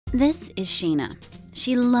This is Shayna.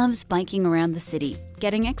 She loves biking around the city,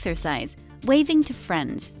 getting exercise, waving to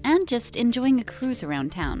friends, and just enjoying a cruise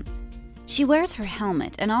around town. She wears her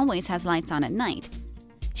helmet and always has lights on at night.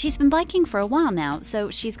 She's been biking for a while now, so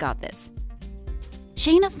she's got this.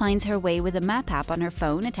 Shayna finds her way with a map app on her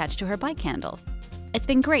phone attached to her bike handle. It's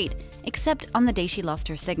been great, except on the day she lost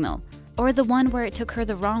her signal, or the one where it took her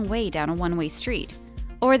the wrong way down a one-way street,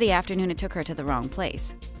 or the afternoon it took her to the wrong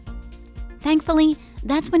place. Thankfully,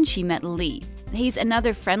 that's when she met Lee. He's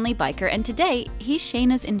another friendly biker, and today, he's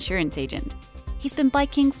Shayna's insurance agent. He's been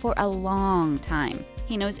biking for a long time.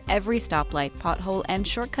 He knows every stoplight, pothole, and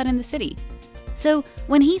shortcut in the city. So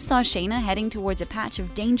when he saw Shayna heading towards a patch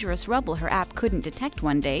of dangerous rubble her app couldn't detect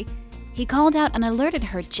one day, he called out and alerted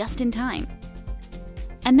her just in time.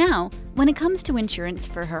 And now, when it comes to insurance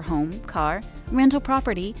for her home, car, rental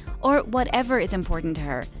property, or whatever is important to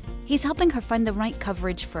her, he's helping her find the right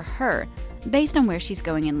coverage for her based on where she's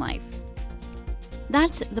going in life.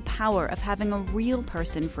 That's the power of having a real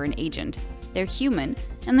person for an agent. They're human,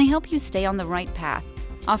 and they help you stay on the right path,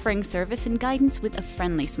 offering service and guidance with a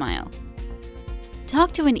friendly smile.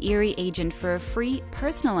 Talk to an ERIE agent for a free,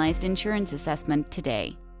 personalized insurance assessment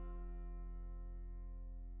today.